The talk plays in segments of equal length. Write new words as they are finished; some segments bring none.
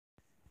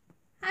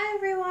Hi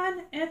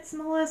everyone, it's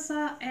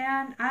Melissa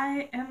and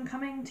I am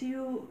coming to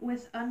you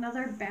with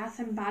another Bath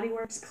and Body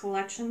Works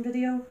collection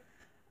video.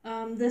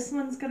 This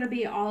one's going to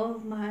be all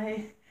of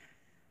my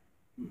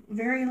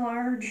very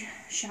large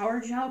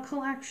shower gel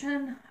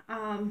collection.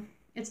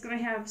 It's going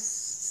to have,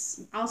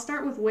 I'll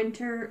start with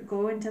winter,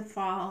 go into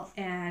fall,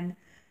 and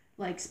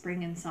like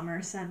spring and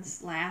summer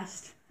since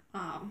last.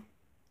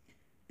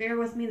 Bear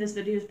with me, this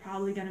video is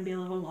probably going to be a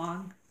little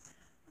long,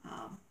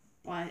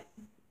 but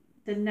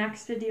the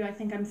next video I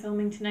think I'm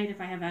filming tonight,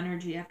 if I have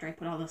energy after I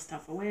put all this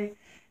stuff away,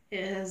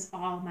 is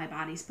all my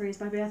body sprays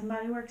by Bath &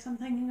 Body Works I'm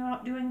thinking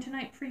about doing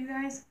tonight for you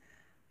guys.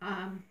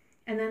 And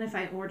then if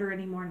I order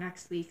any more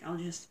next week, I'll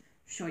just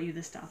show you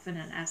the stuff in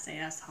an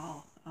SAS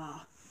haul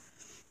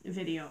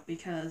video,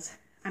 because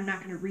I'm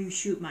not going to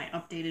reshoot my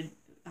updated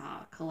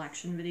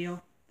collection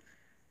video,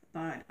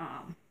 but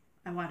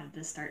I wanted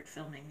to start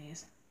filming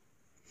these.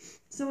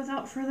 So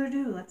without further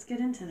ado, let's get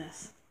into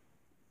this.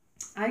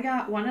 I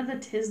got one of the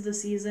 'Tis the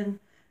Season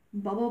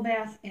bubble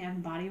bath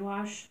and body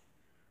wash.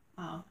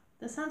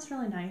 This sounds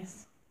really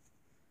nice.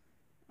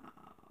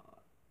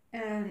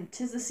 And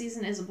 'Tis the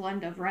Season is a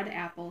blend of red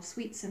apple,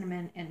 sweet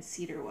cinnamon, and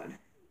cedarwood.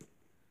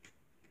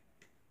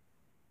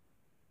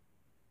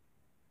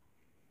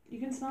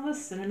 You can smell the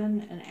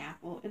cinnamon and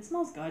apple. It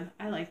smells good.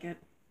 I like it.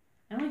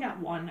 I only got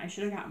one. I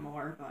should have got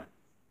more, but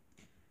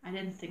I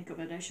didn't think of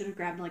it. I should have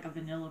grabbed like a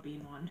vanilla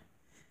bean one.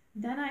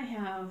 Then I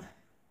have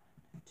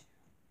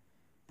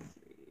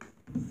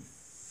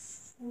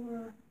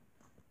 4,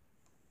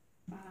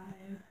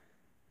 5,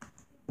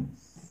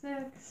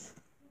 6,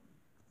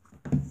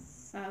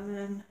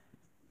 7.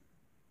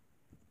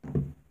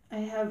 I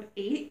have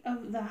 8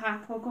 of the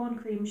hot cocoa and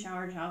cream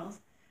shower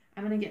gels.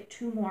 I'm going to get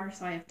 2 more,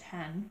 so I have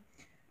 10.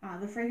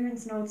 The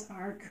fragrance notes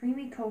are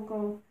creamy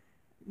cocoa,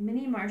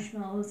 mini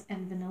marshmallows,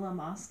 and vanilla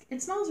musk.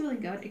 It smells really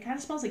good. It kind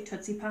of smells like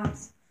Tootsie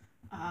Pops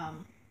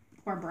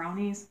or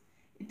brownies.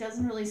 It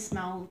doesn't really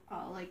smell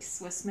like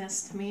Swiss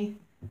Miss to me,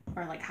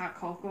 or like hot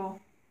cocoa.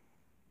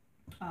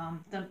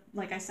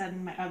 Like I said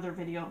in my other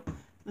video,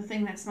 the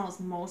thing that smells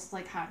most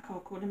like hot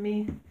cocoa to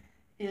me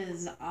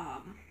is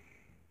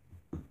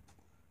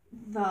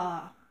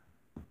the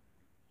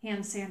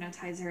hand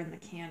sanitizer and the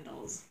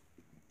candles.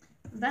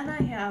 Then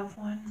I have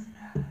 1,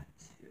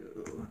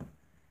 2,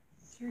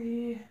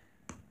 3,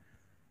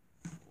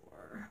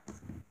 4,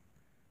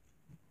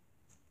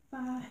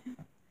 5.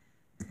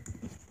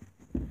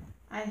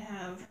 I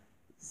have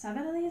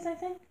 7 of these, I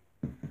think.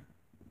 1,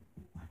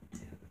 2,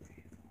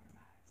 3, 4,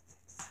 5,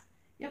 6, 7.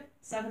 Yep,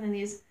 7 of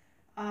these.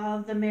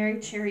 The Mary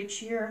Cherry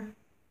Cheer.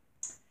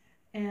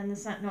 And the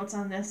scent notes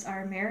on this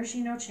are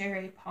maraschino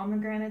cherry,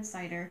 pomegranate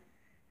cider,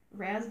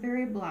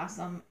 raspberry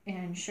blossom,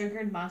 and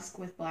sugared musk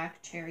with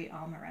black cherry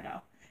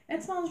amaretto.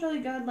 It smells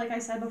really good. Like I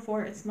said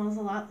before, it smells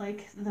a lot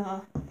like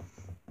the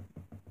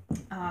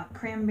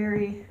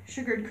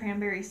sugared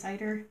cranberry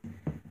cider.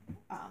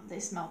 They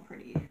smell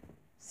pretty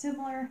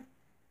similar,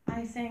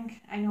 I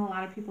think. I know a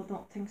lot of people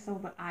don't think so,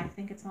 but I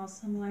think it smells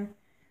similar.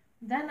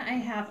 Then I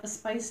have a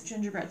spiced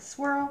gingerbread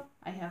swirl.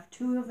 I have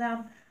 2 of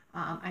them.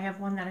 I have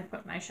one that I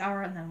put in my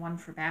shower and then one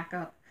for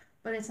backup,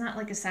 but it's not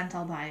like a scent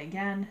I'll buy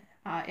again.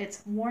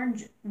 It's warm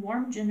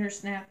ginger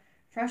snap,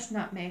 fresh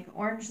nutmeg,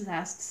 orange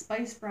zest,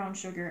 spiced brown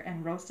sugar,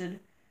 and roasted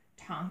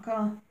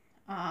tonka.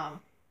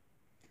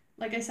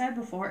 Like I said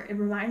before, it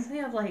reminds me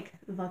of like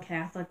the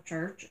Catholic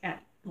Church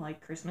at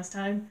like Christmas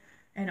time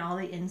and all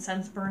the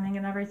incense burning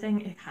and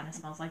everything. It kind of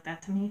smells like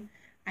that to me.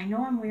 I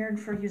know I'm weird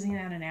for using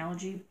that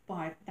analogy,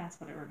 but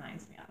that's what it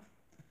reminds me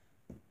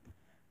of.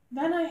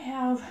 Then I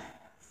have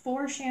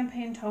 4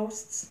 champagne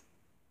toasts,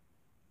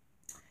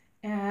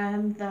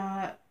 and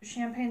the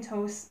champagne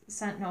toast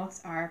scent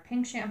notes are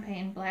pink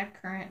champagne,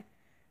 black currant,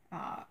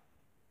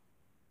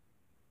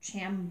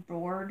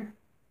 chambord.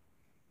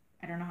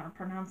 I don't know how to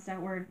pronounce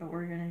that word, but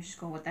we're gonna just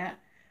go with that.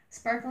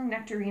 Sparkling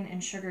nectarine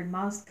and sugared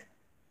musk.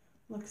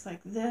 Looks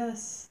like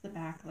this. The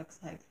back looks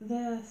like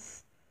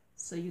this.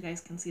 So you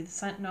guys can see the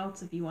scent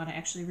notes if you want to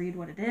actually read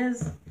what it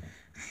is.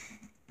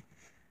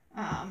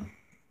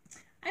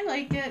 I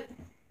like it.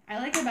 I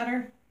like it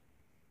better.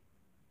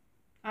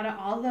 Out of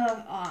all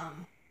the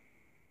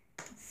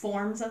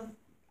forms of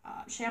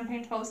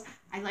champagne toast,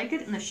 I like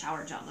it in the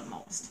shower gel the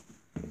most.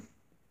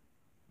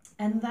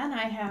 And then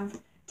I have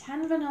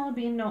 10 vanilla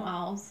bean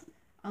Noels.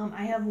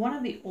 I have one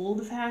of the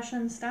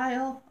old-fashioned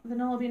style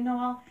vanilla bean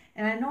Noel,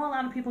 and I know a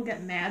lot of people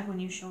get mad when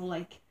you show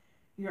like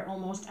your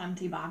almost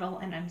empty bottle,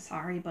 and I'm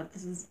sorry, but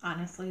this is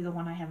honestly the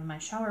one I have in my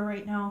shower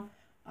right now.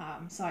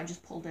 So I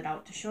just pulled it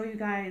out to show you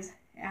guys,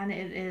 and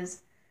it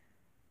is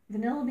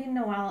Vanilla Bean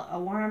Noel, a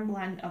warm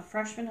blend of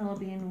fresh vanilla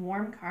bean,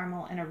 warm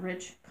caramel, and a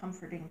rich,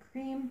 comforting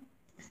cream.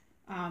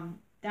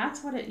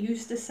 That's what it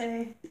used to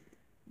say.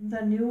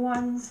 The new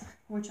ones,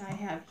 which I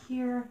have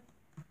here,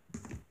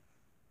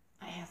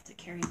 I have to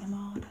carry them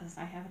all because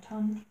I have a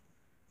ton.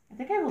 I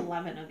think I have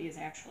 11 of these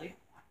actually.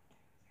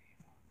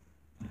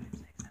 1, 2,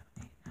 3, 4, 5, 6,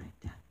 7, 8, 9,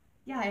 10.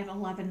 Yeah, I have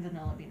 11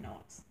 vanilla bean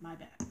Noels. My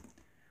bad.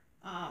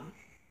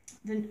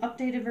 The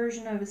updated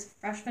version of is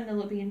fresh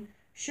vanilla bean,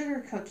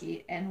 sugar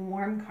cookie, and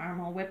warm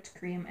caramel whipped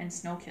cream and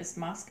snow-kissed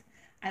musk.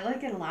 I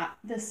like it a lot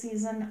this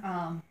season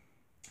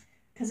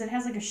because it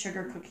has like a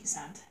sugar cookie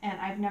scent, and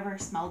I've never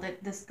smelled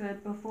it this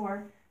good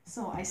before.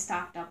 So I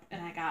stocked up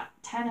and I got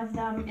 10 of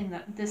them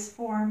in this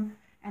form,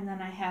 and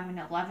then I have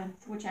an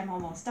 11th, which I'm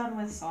almost done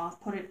with, so I'll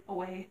put it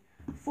away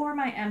for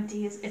my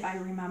empties if I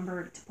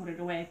remember to put it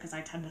away, because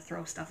I tend to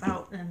throw stuff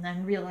out and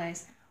then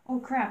realize, oh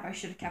crap, I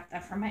should have kept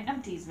that for my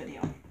empties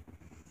video.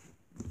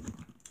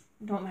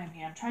 Don't mind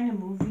me, I'm trying to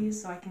move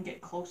these so I can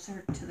get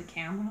closer to the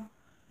camera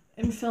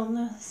and film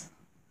this.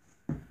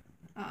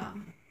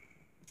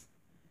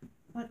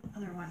 What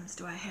other ones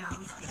do I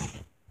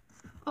have?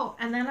 Oh,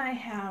 and then I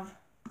have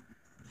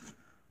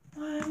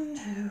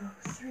 1,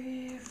 2,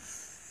 3,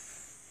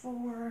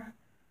 4,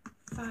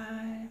 5,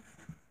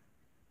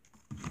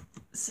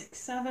 6,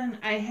 7.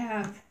 I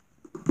have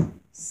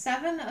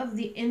 7 of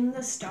the In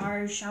the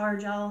Stars shower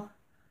gel.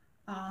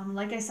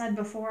 Like I said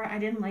before, I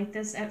didn't like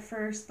this at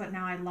first, but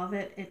now I love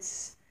it.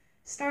 It's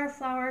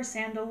starflower,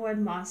 sandalwood,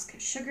 musk,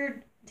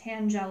 sugared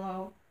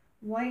tangelo,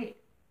 white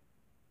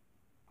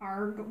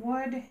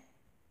argwood,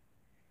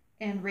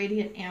 and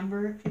radiant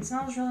amber. It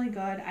smells really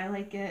good. I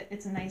like it.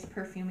 It's a nice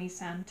perfumey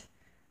scent,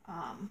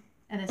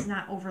 and it's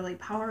not overly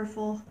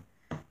powerful.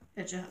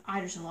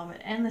 I just love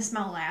it, and the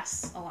smell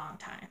lasts a long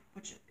time,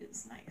 which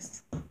is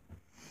nice.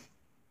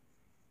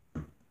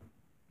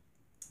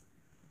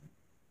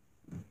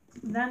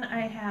 Then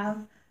I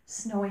have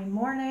Snowy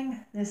Morning.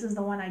 This is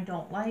the one I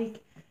don't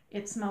like.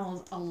 It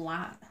smells a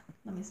lot.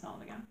 Let me smell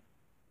it again.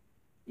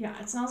 Yeah,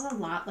 it smells a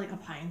lot like a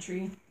pine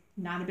tree.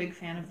 Not a big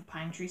fan of the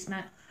pine tree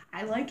smell.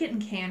 I like it in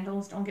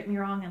candles, don't get me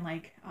wrong, and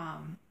like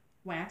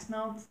wax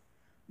melts,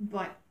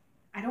 but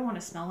I don't want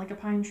to smell like a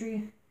pine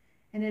tree.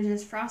 And it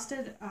is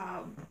frosted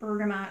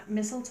bergamot,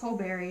 mistletoe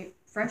berry,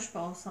 fresh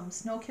balsam,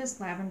 snow-kissed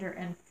lavender,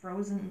 and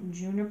frozen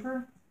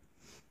juniper.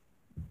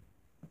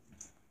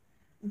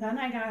 Then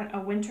I got a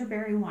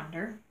Winterberry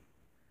Wonder.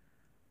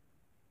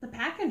 The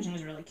packaging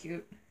is really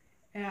cute.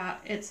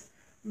 It's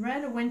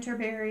red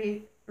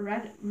winterberry,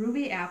 red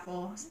ruby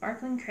apple,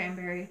 sparkling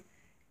cranberry,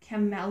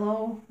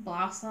 camello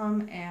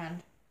blossom,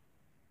 and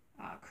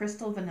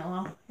crystal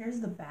vanilla.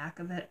 Here's the back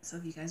of it, so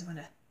if you guys want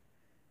to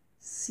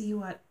see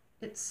what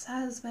it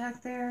says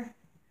back there,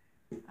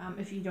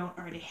 if you don't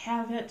already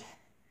have it.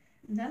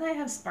 And then I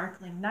have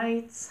Sparkling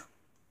Nights.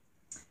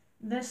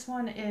 This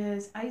one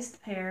is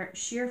iced pear,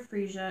 sheer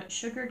freesia,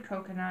 sugared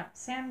coconut,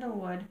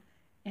 sandalwood,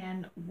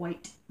 and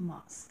white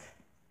musk.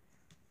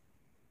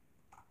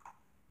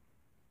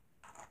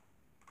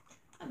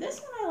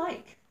 This one I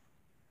like.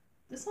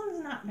 This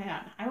one's not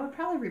bad. I would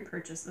probably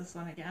repurchase this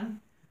one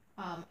again.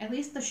 At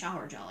least the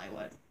shower gel I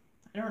would.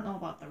 I don't know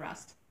about the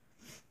rest.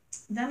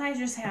 Then I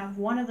just have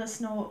one of the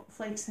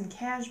snowflakes and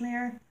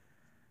cashmere,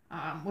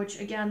 which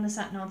again the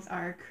scent notes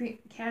are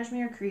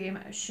cashmere cream,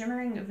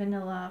 shimmering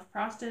vanilla,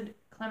 frosted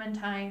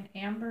clementine,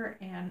 amber,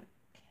 and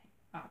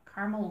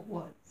caramel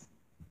woods.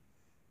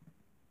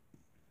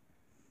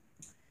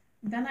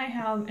 Then I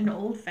have an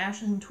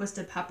old-fashioned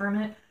twisted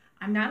peppermint.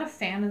 I'm not a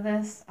fan of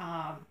this,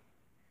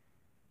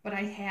 but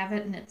I have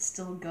it and it's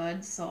still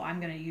good, so I'm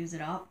going to use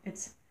it up.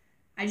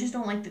 I just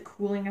don't like the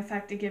cooling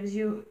effect it gives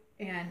you,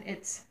 and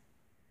it's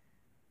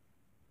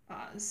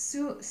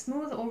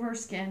smooth over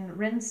skin,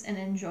 rinse and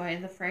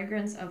enjoy the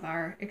fragrance of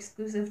our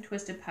exclusive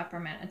twisted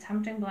peppermint, a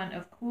tempting blend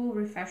of cool,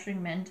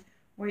 refreshing mint,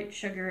 white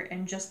sugar,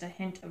 and just a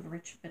hint of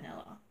rich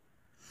vanilla.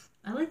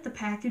 I like the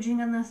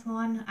packaging on this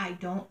one. I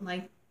don't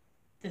like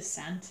the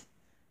scent.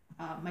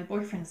 My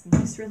boyfriend's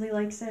niece really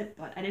likes it,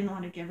 but I didn't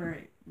want to give her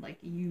like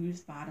a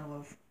used bottle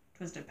of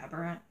twisted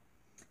peppermint.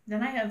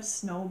 Then I have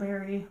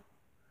Snow-Kissed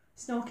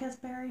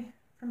Berry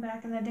from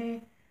back in the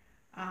day,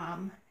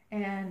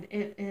 and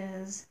it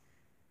is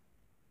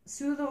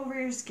soothe over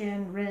your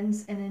skin,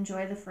 rinse, and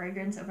enjoy the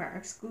fragrance of our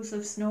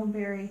exclusive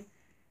snowberry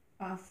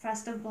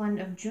festive blend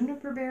of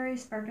juniper berry,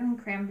 sparkling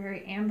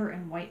cranberry, amber,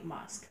 and white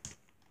musk.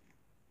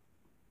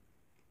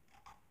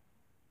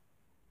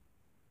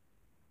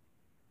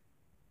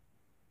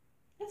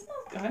 It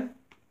smells good.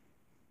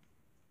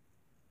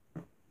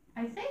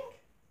 I think.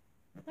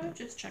 Let me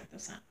just check the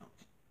scent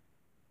notes.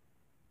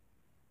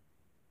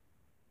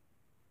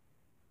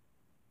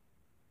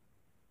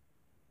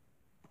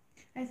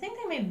 I think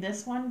I made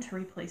this one to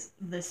replace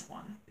this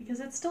one because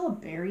it's still a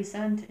berry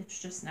scent.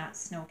 It's just not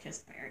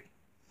Snow-Kissed Berry.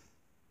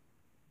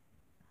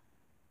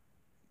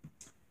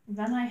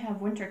 Then I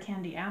have Winter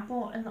Candy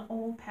Apple in the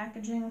old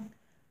packaging.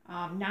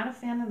 Not a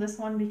fan of this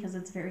one because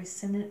it's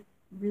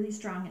really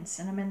strong in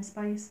cinnamon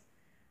spice.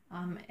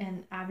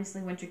 And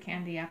obviously Winter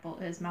Candy Apple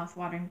is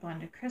mouth-watering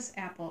blend of crisp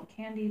apple,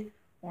 candied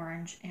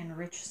orange, and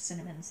rich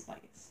cinnamon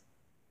spice.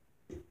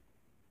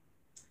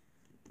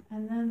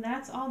 And then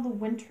that's all the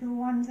winter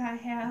ones I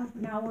have.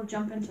 Now we'll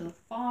jump into the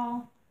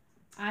fall.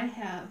 I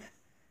have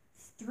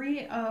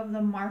 3 of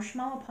the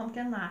marshmallow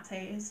pumpkin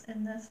lattes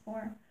in this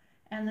form.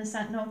 And the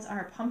scent notes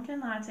are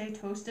pumpkin latte,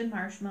 toasted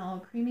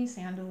marshmallow, creamy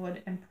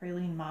sandalwood, and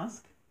praline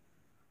musk.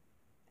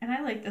 And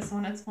I like this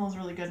one. It smells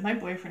really good. My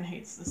boyfriend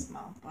hates the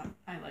smell, but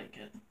I like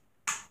it.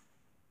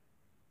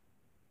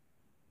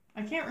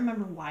 I can't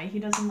remember why he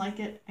doesn't like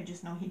it. I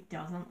just know he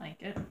doesn't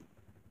like it.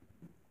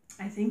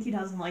 I think he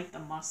doesn't like the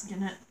musk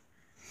in it.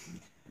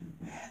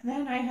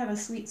 Then I have a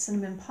sweet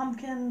cinnamon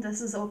pumpkin.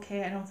 This is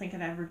okay. I don't think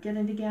I'd ever get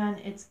it again.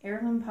 It's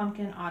heirloom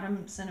pumpkin,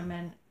 autumn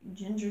cinnamon,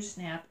 ginger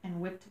snap, and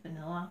whipped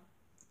vanilla.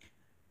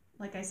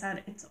 Like I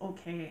said, it's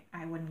okay.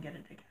 I wouldn't get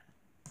it again.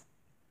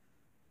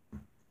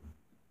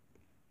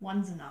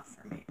 One's enough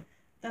for me.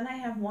 Then I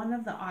have one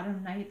of the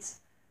Autumn Nights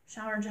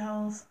shower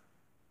gels,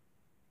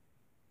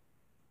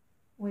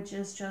 which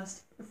is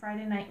just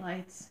Friday Night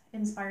Lights,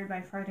 inspired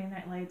by Friday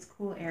Night Lights,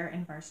 Cool Air,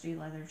 and Varsity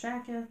Leather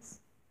Jackets.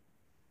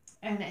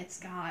 And it's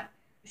got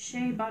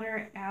shea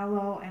butter,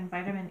 aloe, and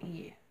vitamin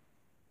E.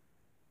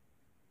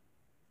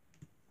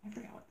 I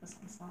forgot what this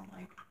one smelled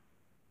like.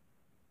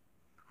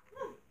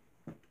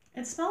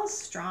 It smells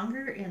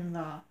stronger in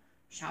the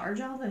shower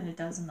gel than it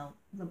does in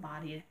the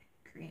body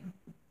cream.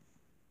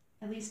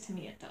 At least to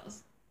me it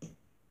does.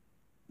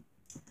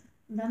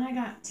 Then I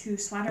got two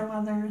sweater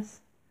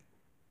leathers.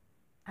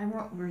 I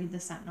won't read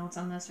the scent notes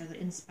on this or the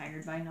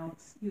inspired by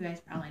notes. You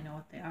guys probably know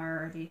what they are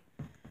already.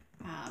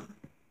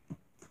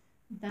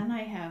 Then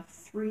I have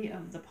 3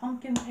 of the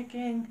pumpkin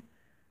picking,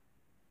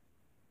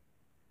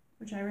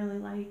 which I really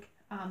like.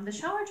 The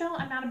shower gel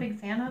I'm not a big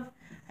fan of.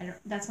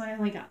 That's why I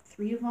only got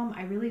 3 of them.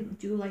 I really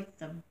do like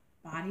the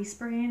body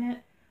spray in it.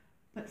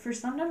 But for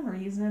some dumb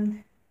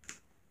reason,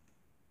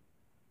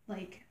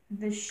 like,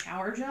 this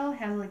shower gel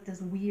has like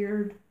this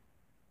weird,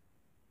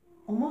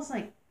 almost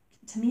like,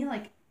 to me,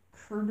 like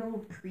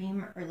curdled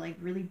cream or like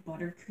really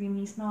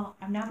buttercreamy smell.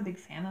 I'm not a big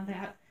fan of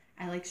that.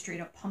 I like straight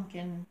up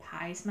pumpkin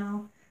pie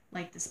smell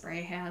like the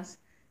spray has.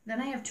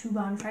 Then I have 2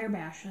 bonfire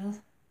bashes.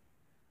 So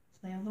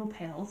they have little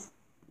pails.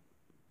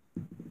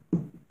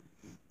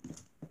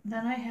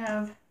 Then I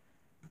have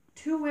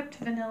 2 whipped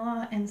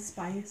vanilla and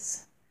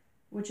spice,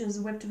 which is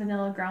whipped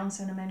vanilla, ground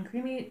cinnamon,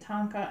 creamy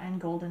tonka,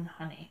 and golden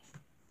honey.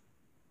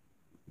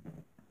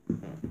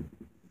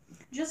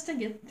 Just to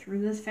get through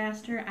this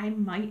faster, I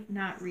might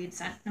not read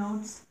scent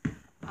notes.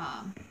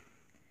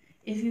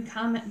 If you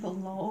comment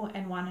below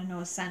and want to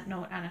know a scent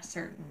note on a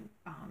certain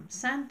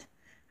scent,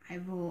 I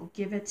will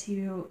give it to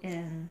you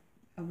in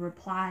a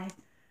reply,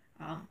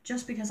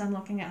 just because I'm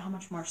looking at how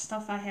much more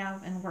stuff I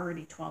have, and we're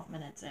already 12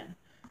 minutes in,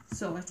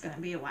 so it's going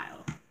to be a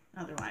while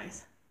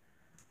otherwise.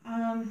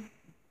 I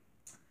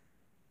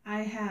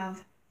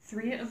have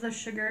 3 of the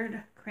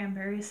sugared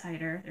cranberry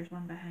cider. There's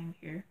one behind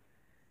here.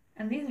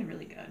 And these are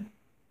really good.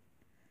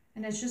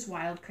 And it's just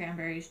wild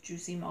cranberries,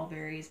 juicy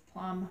mulberries,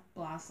 plum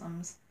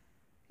blossoms,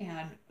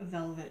 and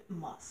velvet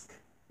musk.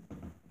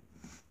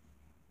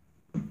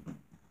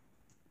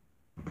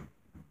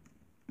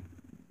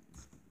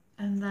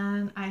 And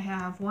then I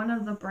have one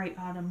of the bright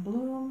autumn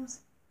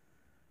blooms,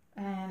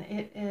 and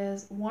it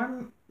is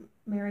warm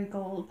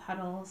marigold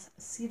petals,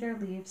 cedar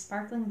leaves,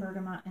 sparkling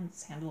bergamot, and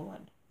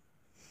sandalwood.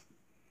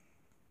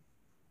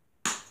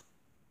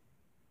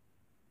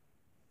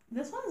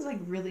 This one's like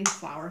really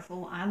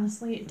flowerful.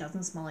 Honestly, it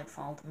doesn't smell like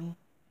fall to me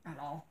at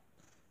all.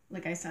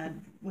 Like I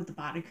said, with the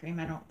body cream,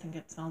 I don't think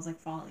it smells like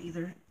fall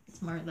either.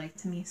 It's more like,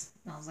 to me,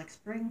 smells like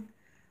spring.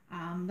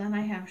 Then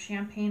I have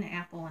champagne,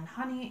 apple, and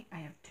honey. I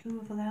have 2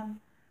 of them,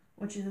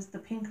 which is the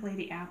Pink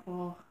Lady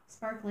Apple,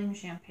 Sparkling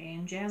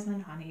Champagne,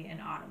 Jasmine Honey,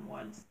 and Autumn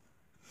Woods.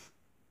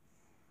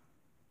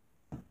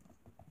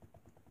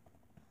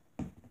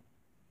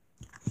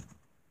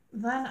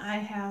 Then I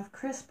have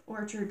Crisp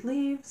Orchard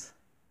Leaves.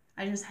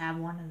 I just have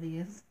one of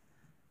these.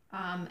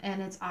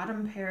 And it's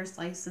autumn pear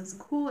slices,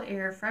 cool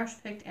air,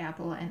 fresh picked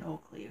apple, and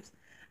oak leaves.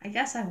 I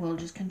guess I will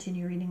just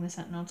continue reading the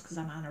scent notes because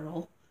I'm on a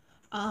roll.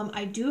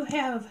 I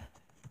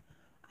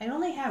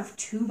only have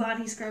 2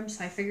 body scrubs,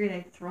 so I figured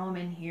I'd throw them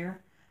in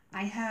here.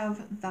 I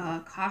have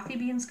the coffee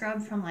bean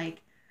scrub from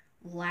like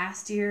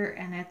last year,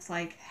 and it's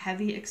like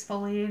heavy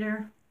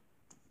exfoliator.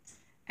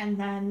 And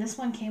then this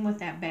one came with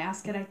that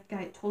basket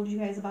I told you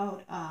guys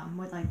about,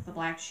 with like the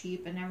black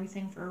sheep and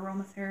everything for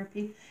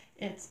aromatherapy.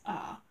 It's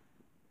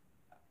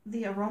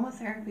the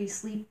Aromatherapy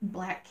Sleep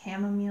Black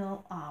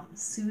Chamomile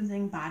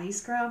Soothing Body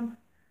Scrub.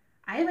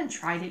 I haven't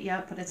tried it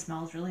yet, but it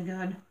smells really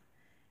good.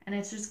 And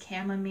it's just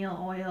chamomile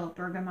oil,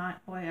 bergamot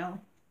oil.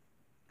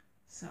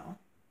 So,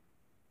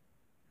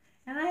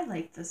 and I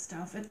like this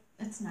stuff.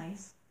 It's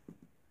nice.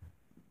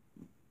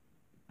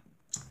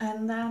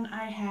 And then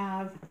I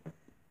have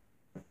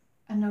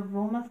an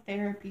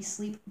Aromatherapy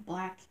Sleep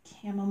Black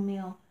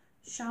Chamomile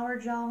Shower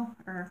Gel,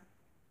 or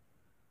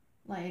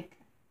like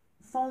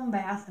foam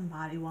bath and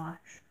body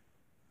wash.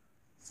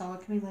 So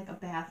it can be like a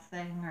bath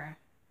thing or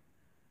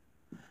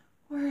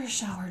a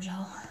shower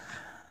gel.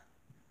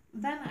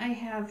 Then I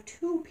have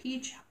 2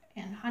 peach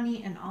and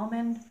honey and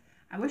almond.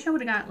 I wish I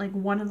would have got like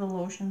one of the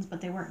lotions,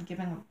 but they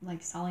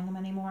weren't selling them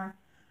anymore.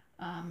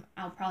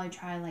 I'll probably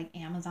try like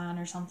Amazon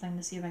or something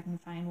to see if I can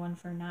find one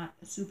for not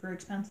super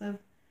expensive,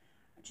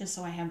 just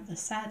so I have the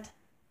set.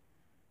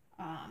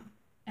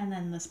 And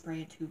then the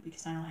spray too,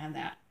 because I don't have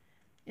that.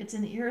 It's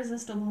an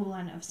irresistible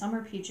blend of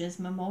summer peaches,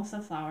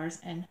 mimosa flowers,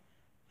 and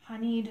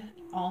honeyed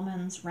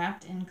almonds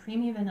wrapped in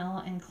creamy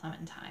vanilla and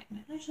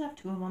clementine. I just have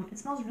 2 of them. It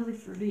smells really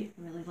fruity.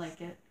 I really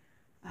like it.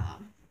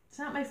 It's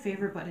not my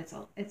favorite, but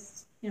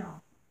it's you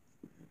know,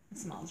 it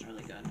smells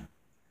really good.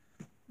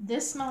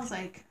 This smells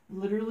like,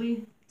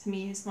 literally, to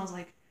me, it smells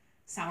like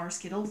sour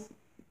Skittles.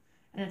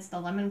 And it's the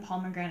lemon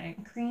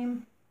pomegranate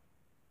cream.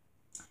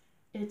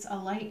 It's a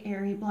light,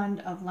 airy blend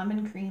of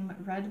lemon cream,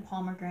 red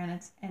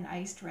pomegranates, and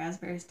iced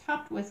raspberries,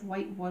 topped with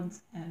white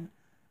woods and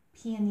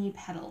peony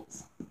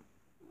petals.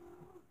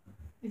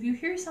 If you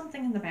hear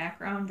something in the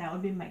background, that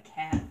would be my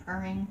cat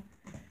purring.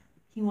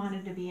 He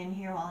wanted to be in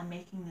here while I'm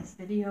making this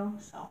video,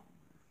 so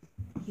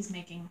he's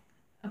making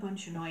a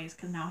bunch of noise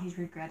because now he's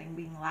regretting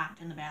being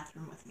locked in the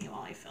bathroom with me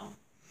while I film.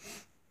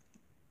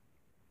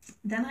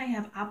 Then I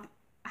have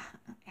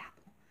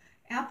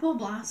apple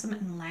blossom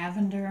and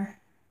lavender,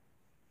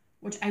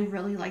 which I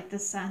really like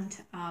this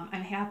scent. I'm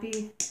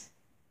happy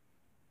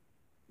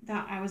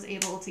that I was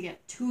able to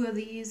get 2 of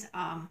these.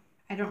 I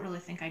don't really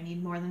think I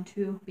need more than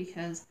 2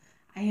 because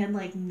I had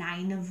like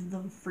 9 of the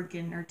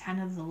freaking, or 10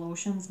 of the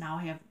lotions. Now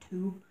I have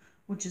 2,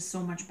 which is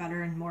so much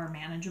better and more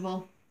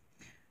manageable.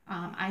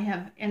 I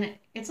have, and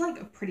it's like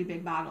a pretty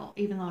big bottle,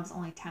 even though it's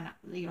only 10,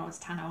 it's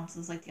 10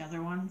 ounces like the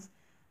other ones.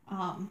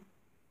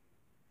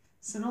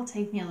 So it'll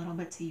take me a little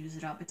bit to use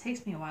it up. It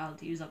takes me a while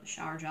to use up the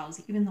shower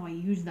gels, even though I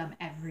use them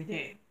every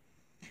day.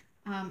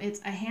 It's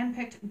a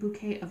hand-picked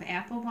bouquet of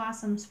apple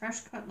blossoms,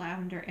 fresh cut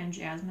lavender, and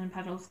jasmine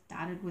petals,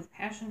 dotted with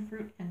passion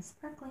fruit and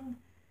sparkling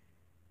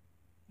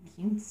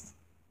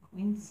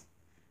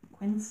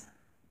quince.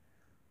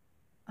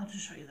 I'll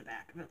just show you the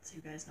back of it so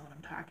you guys know what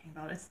I'm talking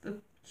about. It's the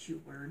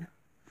Q word.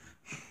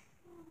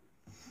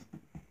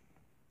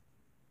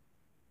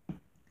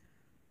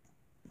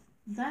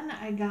 Then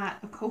I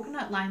got a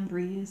coconut lime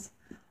breeze.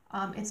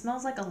 It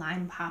smells like a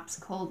lime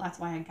popsicle. That's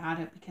why I got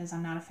it, because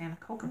I'm not a fan of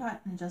coconut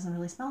and it doesn't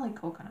really smell like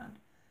coconut.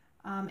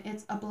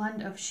 It's a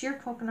blend of sheer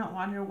coconut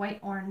water, white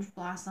orange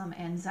blossom,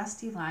 and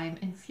zesty lime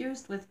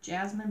infused with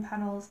jasmine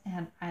petals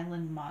and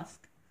island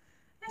musk.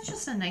 It's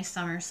just a nice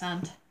summer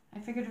scent. I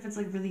figured if it's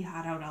like really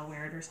hot out, I'll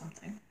wear it or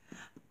something.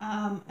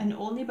 An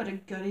oldie but a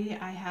goodie,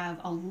 I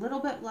have a little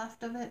bit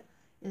left of it,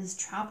 is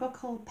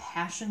tropical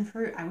passion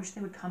fruit. I wish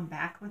they would come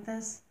back with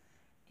this.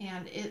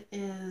 And it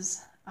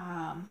is,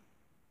 do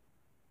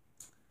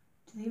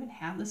they even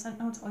have the scent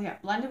notes? Oh yeah,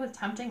 blended with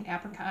tempting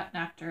apricot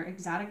nectar,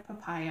 exotic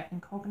papaya, and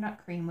coconut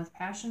cream with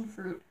passion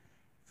fruit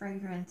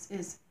fragrance,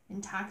 is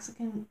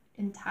intoxicatingly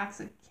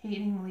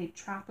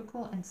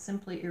tropical and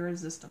simply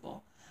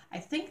irresistible. I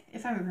think,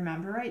 if I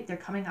remember right, they're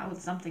coming out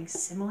with something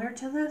similar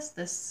to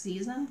this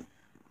season.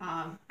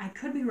 I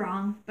could be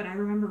wrong, but I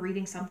remember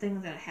reading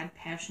something that had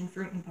passion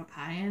fruit and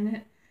papaya in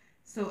it.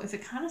 So if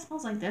it kind of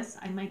smells like this,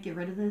 I might get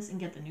rid of this and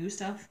get the new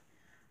stuff.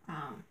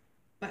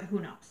 But who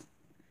knows?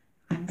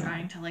 I'm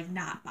trying to like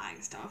not buy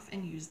stuff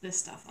and use this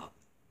stuff up.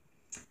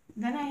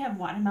 Then I have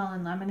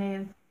watermelon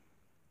lemonade.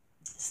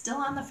 Still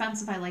on the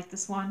fence if I like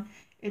this one.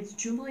 It's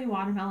Jubilee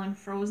watermelon,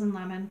 frozen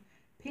lemon,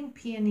 pink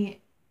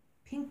peony,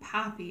 pink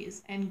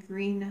poppies, and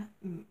green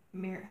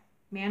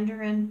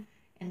mandarin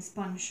and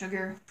spun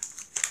sugar.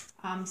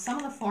 Some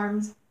of the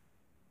forms,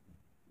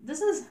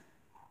 this is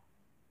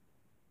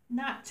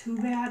not too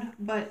bad,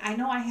 but I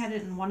know I had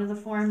it in one of the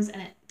forms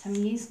and it, to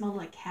me, smelled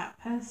like cat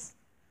piss,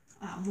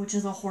 which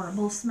is a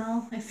horrible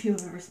smell if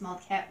you've ever smelled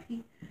cat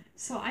pee.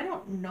 So I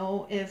don't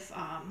know if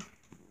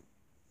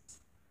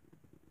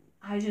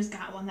I just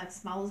got one that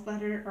smells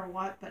better or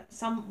what, but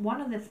one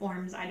of the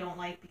forms I don't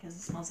like because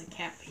it smells like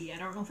cat pee. I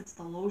don't know if it's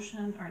the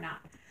lotion or not.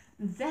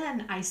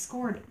 Then I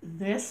scored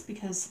this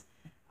because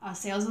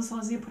sales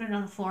associate put it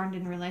on the floor and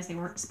didn't realize they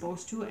weren't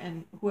supposed to,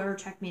 and whoever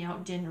checked me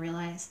out didn't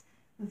realize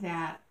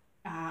that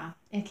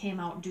it came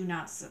out do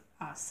not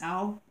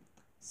sell.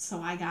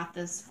 So I got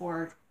this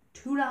for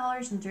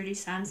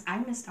 $2.30. I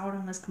missed out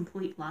on this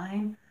complete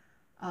line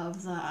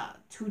of the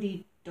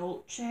Tutti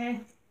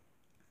Dolce.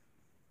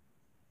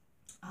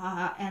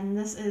 And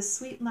this is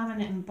sweet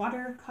lemon and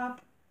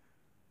buttercup.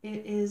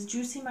 It is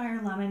juicy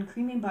Meyer lemon,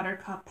 creamy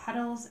buttercup,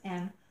 petals,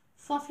 and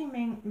fluffy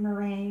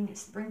meringue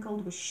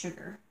sprinkled with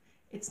sugar.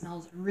 It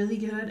smells really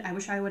good. I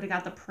wish I would have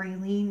got the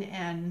praline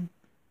and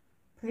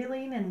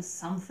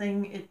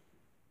something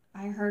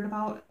I heard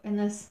about in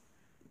this,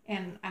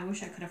 and I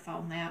wish I could have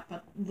found that,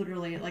 but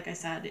literally, like I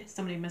said,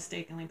 somebody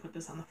mistakenly put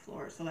this on the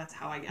floor, so that's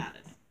how I got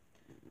it.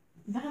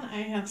 Then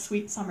I have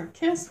Sweet Summer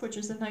Kiss, which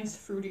is a nice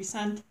fruity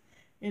scent.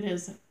 It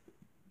is,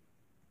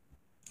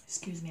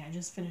 excuse me, I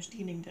just finished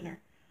eating dinner.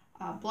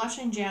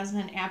 Blushing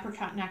jasmine,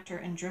 apricot nectar,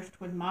 and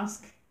driftwood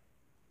musk.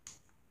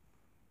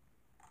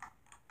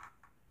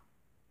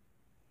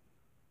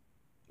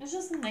 It's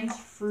just a nice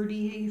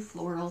fruity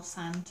floral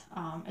scent.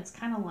 It's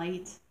kind of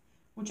light,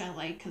 which I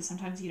like because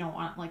sometimes you don't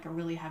want like a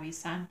really heavy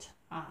scent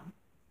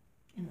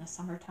in the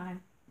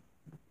summertime.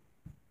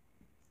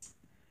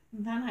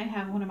 Then I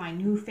have one of my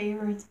new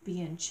favorites,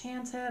 Be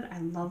Enchanted. I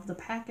love the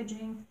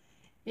packaging.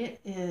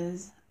 It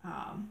is,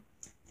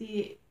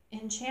 the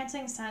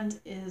enchanting scent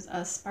is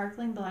a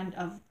sparkling blend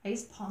of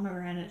iced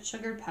pomegranate,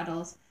 sugar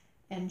petals,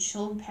 and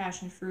chilled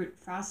passion fruit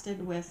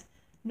frosted with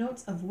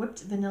notes of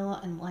whipped vanilla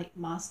and light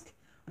musk.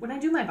 When I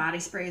do my body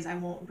sprays, I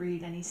won't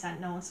read any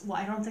scent notes. Well,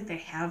 I don't think they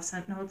have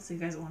scent notes, so you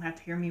guys won't have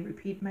to hear me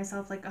repeat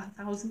myself like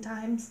 1,000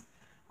 times.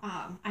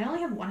 I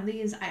only have one of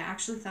these. I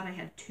actually thought I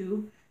had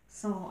two.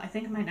 So I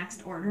think my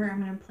next order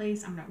I'm going to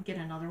place, I'm going to get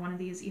another one of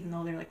these, even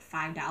though they're like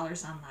 $5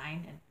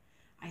 online. And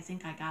I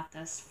think I got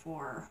this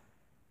for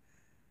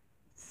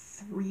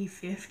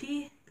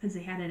 $3.50 because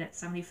they had it at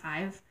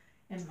 $75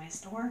 in my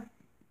store.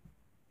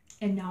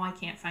 And now I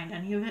can't find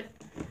any of it.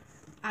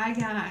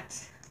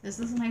 This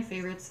is my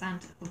favorite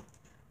scent,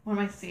 one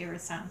of my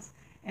favorite scents,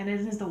 and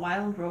it is the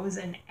Wild Rose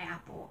and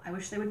Apple. I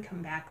wish they would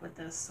come back with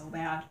this so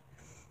bad.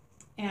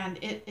 And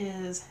it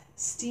is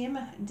steam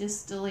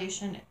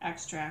distillation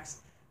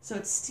extracts. So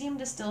it's steam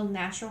distilled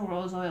natural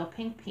rose oil,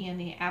 pink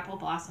peony, apple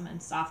blossom,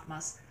 and soft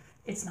musk.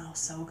 It smells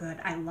so good.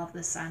 I love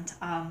this scent.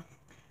 I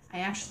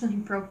actually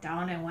broke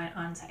down and went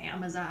onto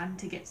Amazon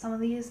to get some of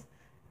these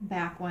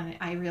back when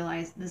I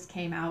realized this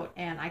came out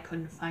and I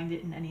couldn't find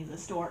it in any of the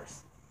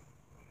stores.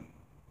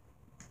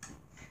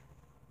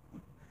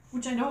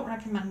 Which I don't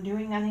recommend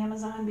doing on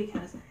Amazon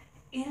because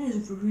it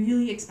is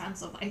really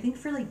expensive. I think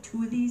for like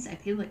two of these, I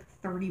paid like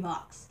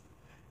 $30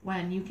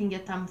 when you can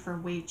get them for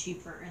way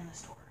cheaper in the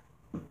store.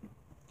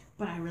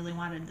 But I really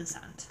wanted the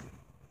scent.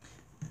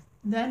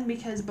 Then,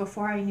 because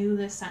before I knew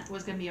this scent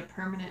was going to be a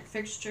permanent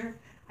fixture,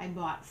 I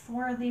bought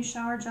 4 of these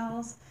shower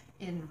gels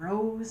in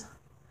Rose,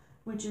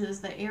 which is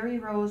the Airy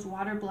Rose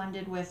water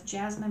blended with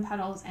jasmine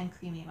petals and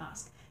creamy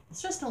musk.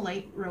 It's just a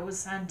light rose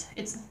scent.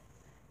 It's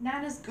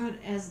not as good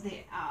as the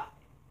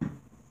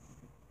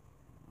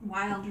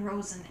Wild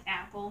Rose and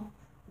Apple,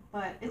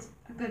 but it's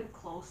a good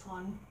close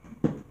one.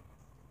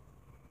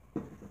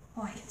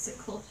 Oh, I can sit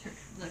closer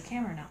to the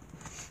camera now.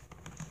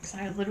 Because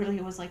I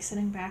literally was like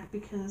sitting back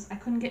because I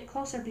couldn't get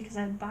closer because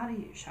I had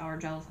body shower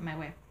gels in my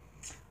way.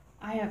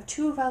 I have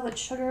 2 Velvet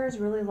Sugars.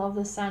 Really love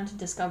this scent.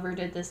 Discovered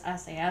it this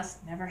SAS.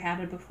 Never had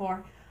it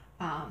before.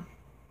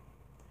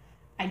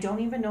 I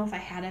don't even know if I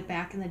had it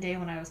back in the day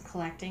when I was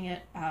collecting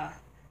it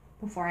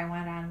before I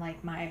went on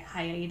like my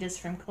hiatus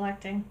from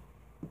collecting.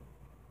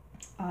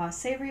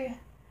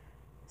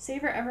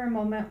 Savor every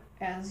moment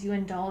as you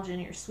indulge in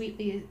your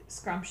sweetly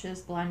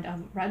scrumptious blend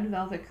of red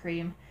velvet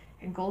cream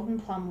and golden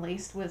plum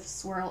laced with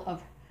swirl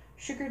of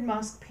sugared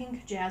musk,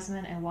 pink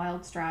jasmine, and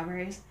wild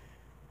strawberries.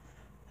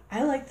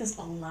 I like this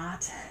a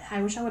lot.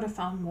 I wish I would have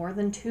found more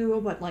than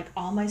 2, but like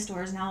all my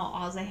stores now,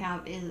 all they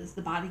have is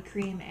the body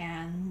cream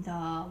and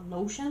the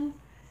lotion.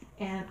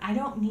 And I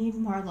don't need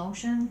more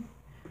lotion.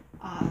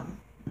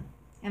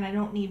 And I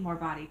don't need more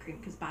body cream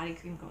because body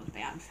cream goes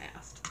bad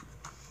fast.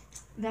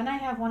 Then I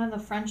have one of the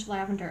French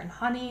Lavender and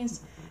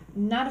Honeys.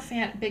 Not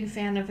a big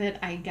fan of it.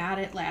 I got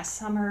it last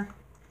summer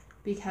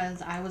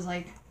because I was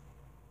like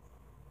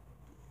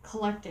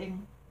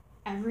collecting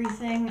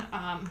everything.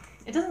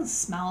 It doesn't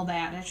smell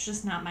bad. It's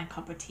just not my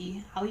cup of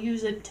tea. I'll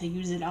use it to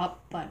use it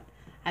up, but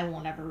I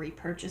won't ever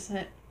repurchase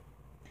it.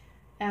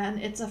 And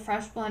it's a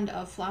fresh blend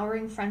of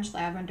flowering French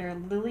lavender,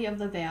 lily of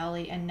the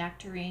valley, and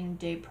nectarine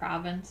de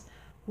Provence,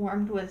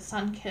 warmed with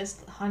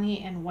sun-kissed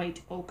honey and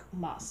white oak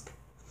musk.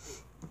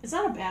 It's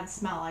not a bad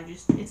smell,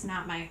 it's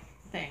not my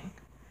thing.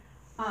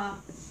 Oh,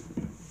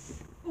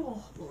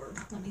 Lord,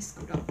 let me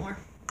scoot up more.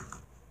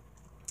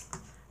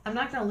 I'm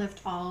not going to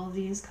lift all of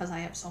these because I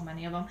have so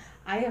many of them.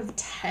 I have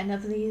 10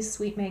 of these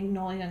Sweet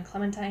Magnolia and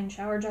Clementine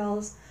shower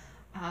gels.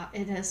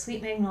 It has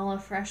Sweet Magnolia,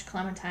 Fresh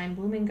Clementine,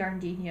 Blooming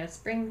Gardenia,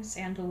 Spring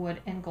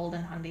Sandalwood, and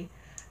Golden Honey.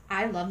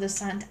 I love this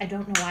scent. I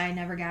don't know why I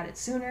never got it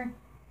sooner.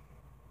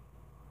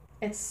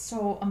 It's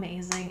so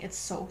amazing. It's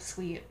so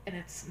sweet, and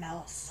it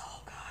smells so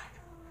good.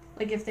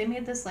 Like, if they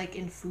made this, like,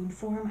 in food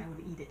form, I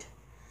would eat it.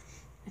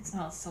 It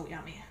smells so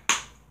yummy.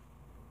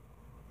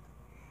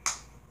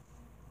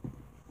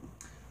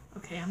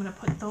 Okay, I'm going to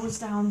put those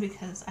down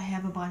because I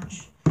have a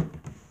bunch.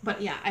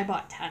 But, yeah, I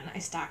bought 10. I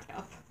stocked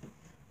up.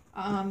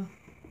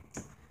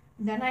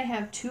 Then I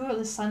have 2 of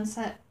the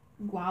Sunset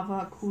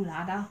Guava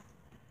Colada,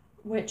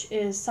 which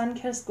is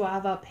sun-kissed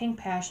guava, pink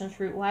passion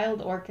fruit,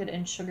 wild orchid,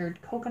 and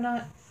sugared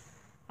coconut.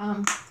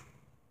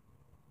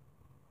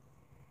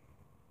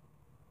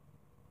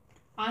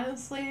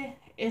 Honestly,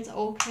 it's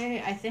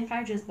okay. I think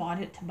I just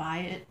bought it to buy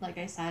it. Like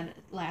I said,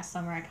 last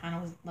summer I kind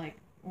of was like,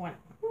 went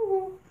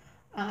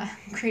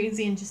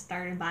crazy and just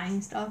started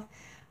buying stuff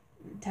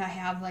to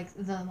have like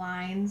the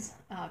lines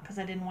because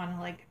I didn't want to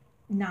like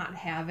not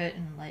have it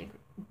and like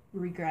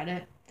regret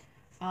it.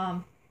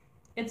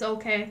 It's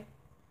okay.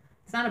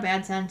 It's not a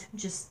bad scent,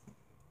 just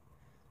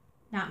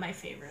not my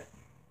favorite.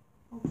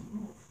 Oh,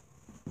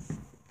 move.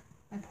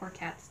 My poor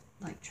cat's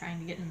like trying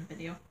to get in the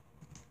video.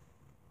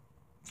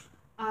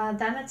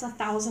 Then it's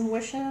 1,000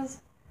 Wishes,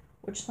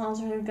 which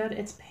smells really good.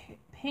 It's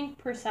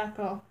pink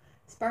Prosecco,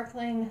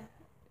 sparkling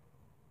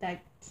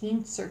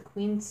quince or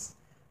quince,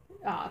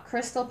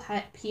 crystal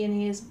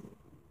peonies,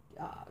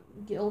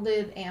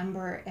 gilded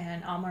amber,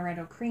 and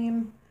amaretto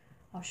cream.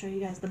 I'll show you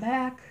guys the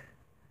back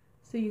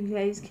so you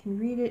guys can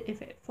read it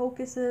if it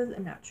focuses.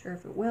 I'm not sure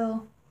if it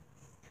will.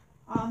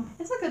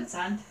 It's a good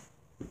scent.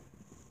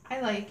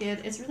 I like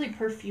it. It's really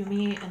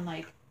perfumey and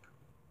like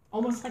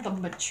almost like a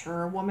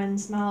mature woman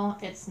smell.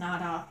 It's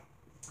not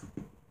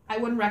I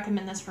wouldn't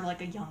recommend this for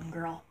like a young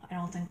girl. I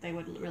don't think they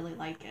would really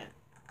like it.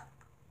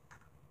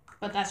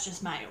 But that's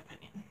just my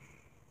opinion.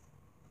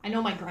 I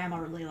know my grandma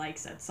really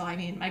likes it. So, I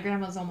mean, my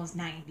grandma's almost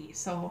 90.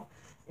 So,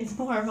 it's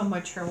more of a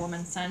mature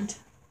woman scent.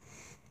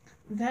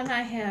 Then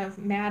I have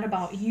Mad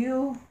About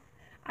You.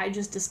 I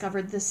just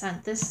discovered this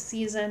scent this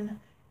season.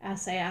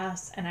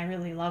 SAS. And I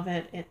really love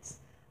it. It's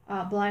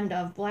a blend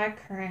of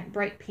black currant,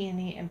 bright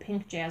peony, and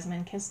pink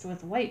jasmine kissed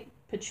with white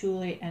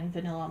patchouli and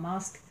vanilla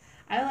musk.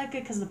 I like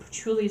it because the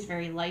patchouli is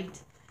very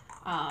light.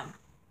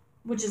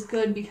 Which is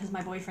good because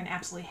my boyfriend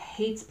absolutely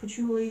hates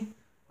patchouli.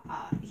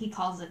 He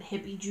calls it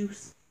hippie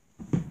juice.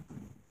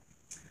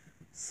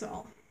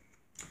 So,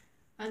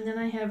 and then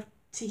I have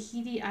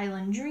Tahiti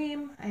Island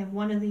Dream. I have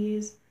one of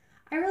these.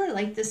 I really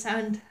like this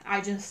scent.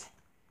 I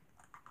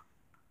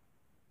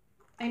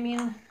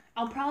mean,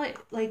 I'll probably,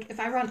 like,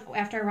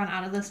 after I run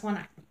out of this one,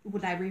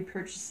 would I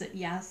repurchase it?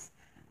 Yes.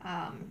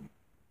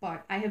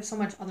 But I have so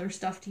much other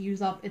stuff to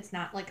use up. It's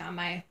not like on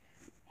my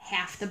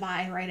have to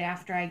buy right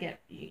after I get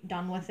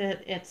done with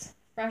it. It's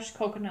fresh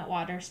coconut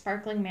water,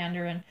 sparkling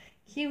mandarin,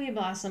 kiwi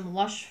blossom,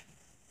 lush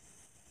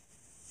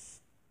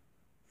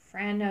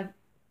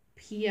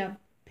franapia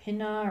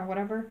pinna or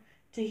whatever,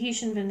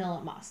 Tahitian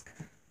vanilla musk.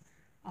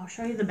 I'll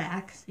show you the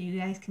back so you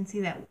guys can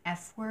see that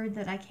F word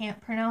that I can't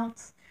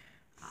pronounce.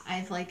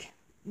 I've like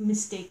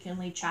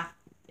mistakenly chopped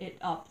it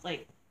up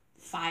like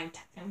 5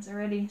 times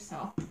already,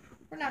 so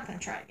we're not going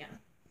to try again.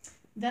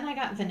 Then I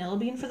got Vanilla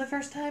Bean for the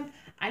first time.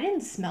 I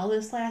didn't smell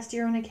this last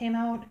year when it came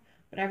out,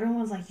 but everyone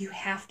was like, you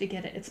have to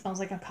get it. It smells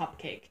like a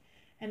cupcake.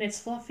 And it's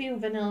fluffy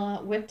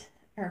vanilla,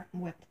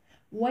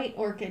 white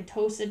orchid,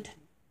 toasted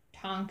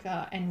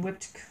tonka, and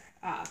whipped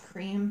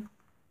cream.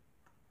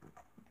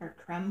 Or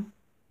creme.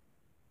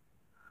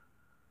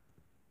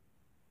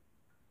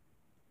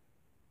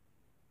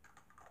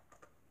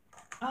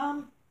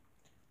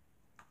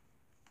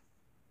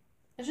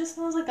 It just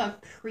smells like a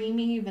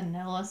creamy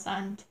vanilla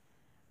scent.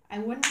 I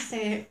wouldn't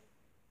say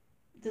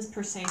this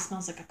per se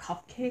smells like a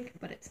cupcake,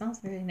 but it smells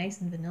very nice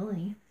and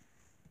vanilla-y.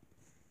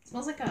 It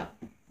smells like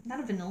not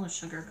a vanilla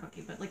sugar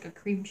cookie, but like a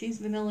cream cheese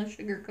vanilla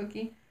sugar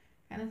cookie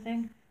kind of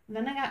thing. And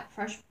then I got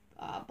fresh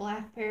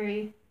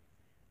blackberry.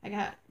 I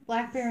got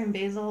blackberry and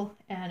basil,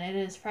 and it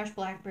is fresh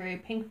blackberry,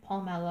 pink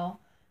pomelo,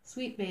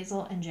 sweet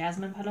basil, and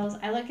jasmine petals.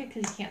 I like it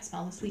because you can't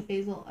smell the sweet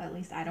basil. At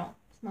least I don't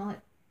smell it.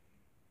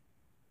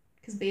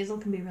 Because basil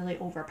can be really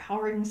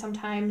overpowering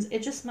sometimes.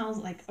 It just smells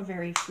like a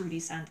very fruity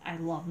scent. I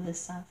love this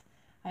scent.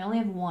 I only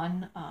have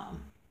one.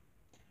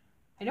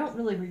 I don't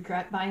really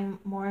regret not buying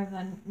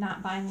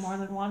more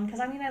than one.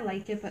 Because, I mean, I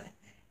like it, but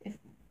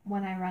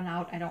when I run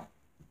out, I don't,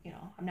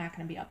 I'm not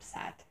going to be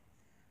upset.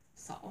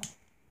 So,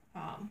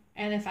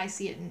 and if I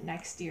see it in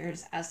next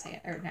year's essay,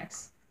 or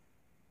next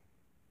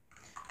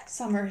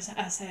summer's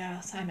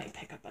SAS, I may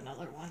pick up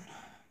another one.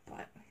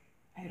 But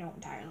I don't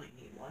entirely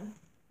need one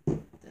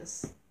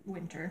this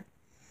winter.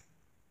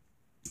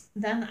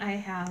 Then I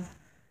have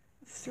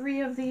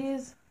 3 of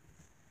these.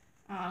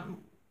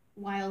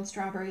 Wild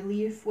Strawberry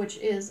Leaf, which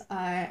is,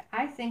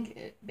 I think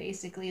it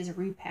basically is a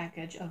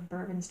repackage of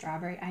Bourbon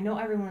Strawberry. I know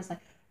everyone is like,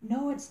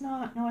 no, it's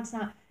not.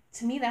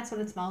 To me, that's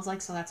what it smells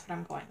like, so that's what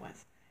I'm going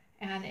with.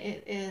 And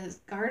it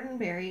is garden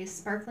berries,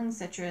 sparkling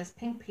citrus,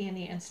 pink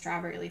peony, and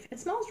strawberry leaf. It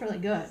smells really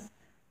good,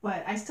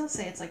 but I still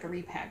say it's like a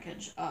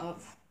repackage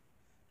of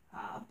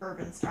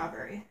Bourbon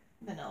Strawberry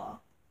Vanilla.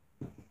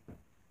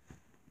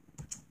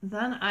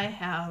 Then I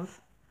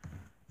have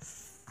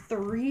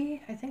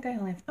 3. I think I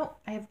only have... No,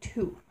 I have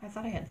 2. I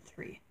thought I had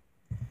 3.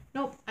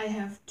 Nope, I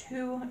have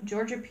 2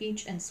 Georgia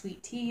Peach and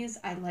Sweet Teas.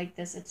 I like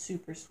this. It's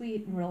super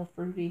sweet and real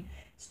fruity.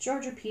 It's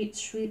Georgia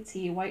Peach, Sweet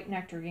Tea, White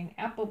Nectarine,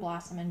 Apple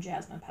Blossom, and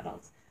Jasmine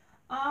Petals.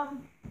 I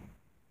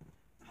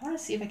want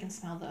to see if I can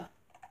smell the...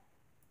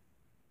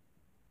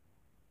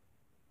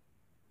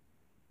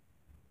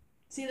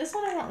 See, this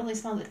one I don't really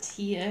smell the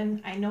tea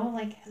in. I know,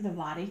 like, the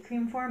body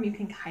cream form, you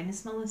can kind of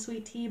smell the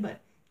sweet tea, but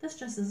this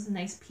just is a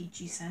nice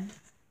peachy scent.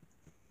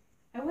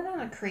 I went on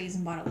a craze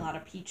and bought a lot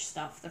of peach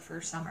stuff the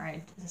first summer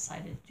I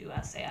decided to do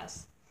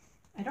SAS.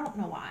 I don't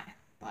know why,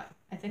 but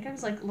I think I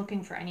was, like,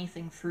 looking for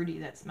anything fruity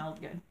that smelled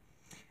good.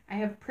 I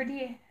have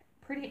Pretty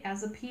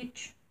as a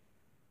Peach.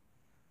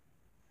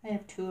 I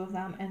have 2 of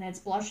them, and it's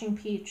Blushing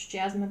Peach,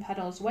 Jasmine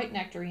Petals, White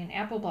Nectarine,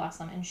 Apple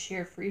Blossom, and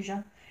Sheer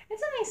Freesia.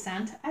 It's a nice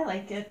scent. I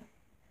like it.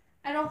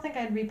 I don't think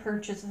I'd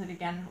repurchase it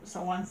again,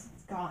 so once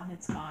it's gone,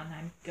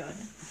 I'm good.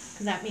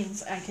 Because that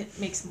means I could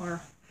make some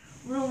more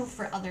room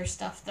for other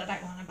stuff that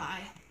I want to buy.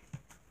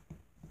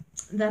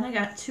 Then I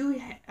got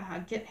 2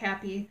 Get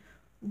Happy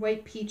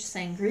White Peach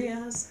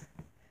Sangrias.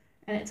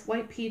 And it's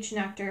White Peach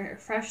Nectar,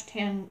 Fresh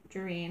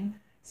Tangerine,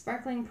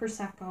 Sparkling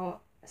Prosecco,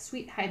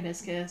 Sweet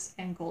Hibiscus,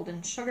 and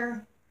Golden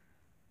Sugar.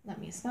 Let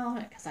me smell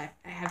it, because I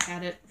have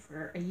had it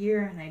for a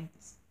year, and I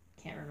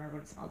can't remember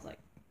what it smells like.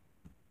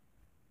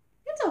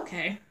 It's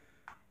okay.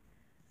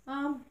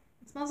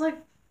 It smells like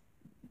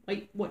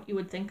what you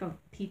would think of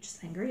peach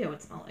sangria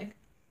would smell like. It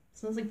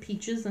smells like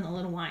peaches and a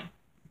little wine.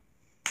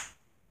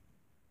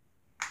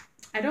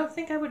 I don't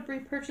think I would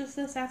repurchase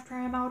this after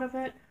I'm out of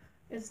it.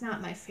 It's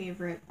not my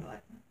favorite,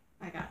 but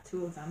I got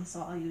 2 of them,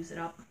 so I'll use it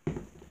up.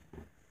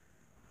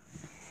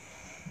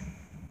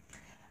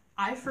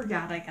 I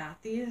forgot I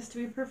got these, to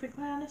be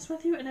perfectly honest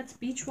with you, and it's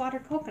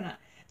Beachwater Coconut.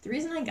 The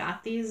reason I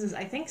got these is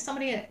I think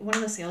somebody at one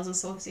of the sales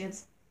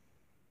associates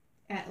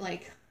at,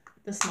 like,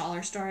 the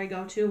smaller store I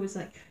go to was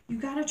like, you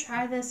gotta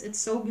try this, it's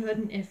so good,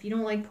 and if you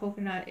don't like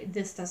coconut,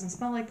 this doesn't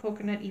smell like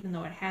coconut, even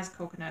though it has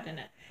coconut in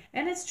it.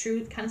 And it's true,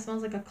 it kind of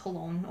smells like a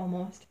cologne,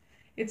 almost.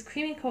 It's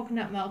creamy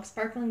coconut milk,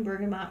 sparkling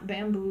bergamot,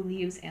 bamboo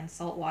leaves, and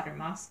saltwater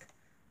musk.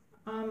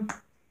 I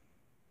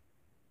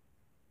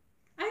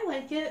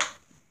like it.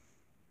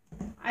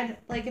 I'd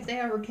like if they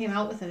ever came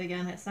out with it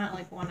again. It's not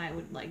like one I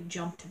would like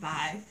jump to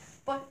buy,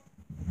 but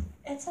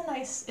it's a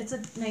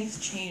nice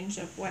change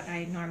of what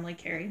I normally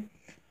carry.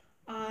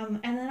 And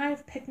then I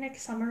have Picnic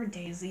Summer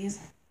Daisies.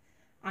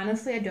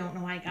 Honestly, I don't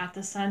know why I got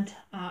this scent.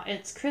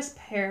 It's crisp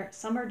pear,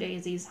 summer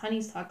daisies,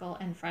 honeysuckle,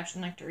 and fresh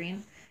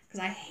nectarine. Because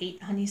I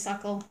hate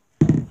honeysuckle.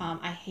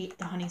 I hate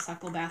the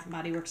honeysuckle Bath &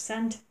 Body Works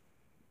scent.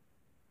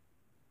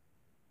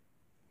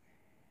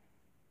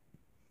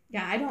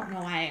 Yeah, I don't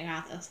know why I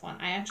got this one.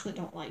 I actually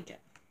don't like it.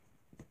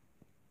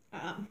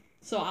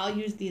 So I'll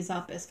use these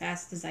up as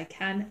fast as I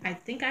can. I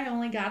think I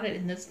only got it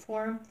in this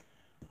form.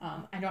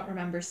 I don't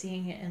remember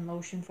seeing it in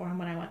lotion form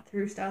when I went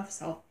through stuff.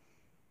 So,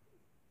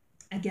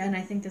 again,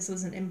 I think this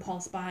was an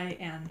impulse buy,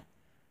 and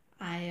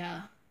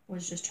I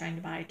was just trying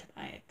to buy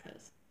it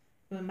because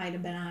it might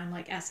have been on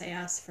like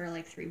SAS for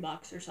like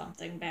 $3 or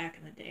something back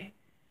in the day.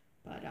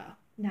 But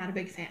not a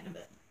big fan of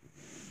it.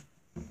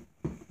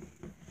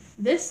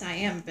 This I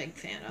am a big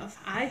fan of.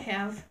 I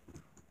have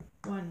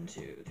 1,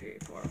 2, 3,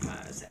 4,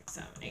 5, 6,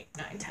 7, 8,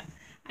 9, 10.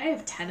 I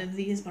have 10 of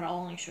these, but I'll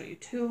only show you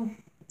 2.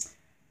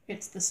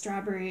 It's the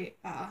strawberry,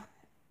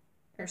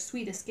 or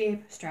Sweet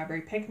Escape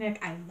Strawberry Picnic.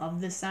 I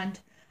love this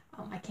scent.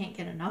 I can't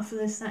get enough of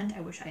this scent.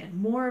 I wish I had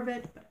more of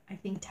it, but I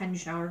think 10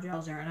 shower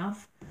gels are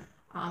enough.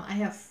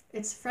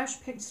 It's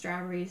fresh picked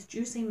strawberries,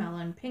 juicy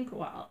melon, pink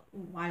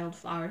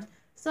wildflowers,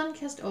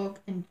 sun-kissed oak,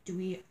 and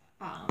dewy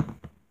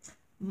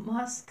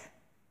musk.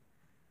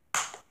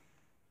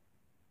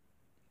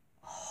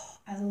 Oh,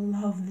 I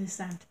love this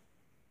scent.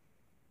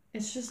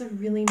 It's just a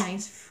really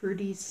nice,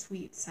 fruity,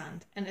 sweet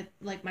scent. And it,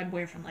 like, my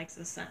boyfriend likes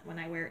this scent when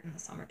I wear it in the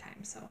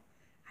summertime, so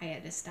I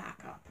had to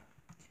stock up.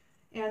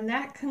 And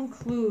that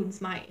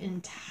concludes my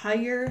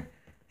entire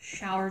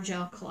shower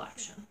gel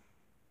collection.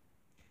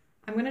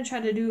 I'm going to try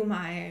to do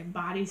my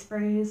body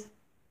sprays,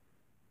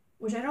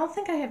 which I don't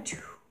think I have too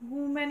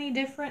many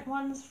different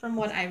ones from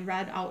what I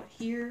read out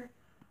here.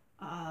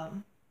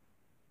 But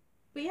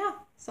yeah,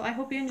 so I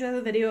hope you enjoyed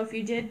the video. If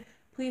you did,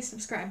 please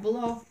subscribe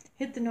below.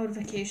 Hit the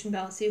notification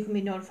bell so you can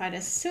be notified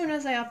as soon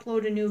as I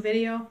upload a new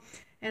video.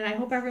 And I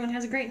hope everyone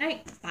has a great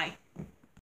night. Bye.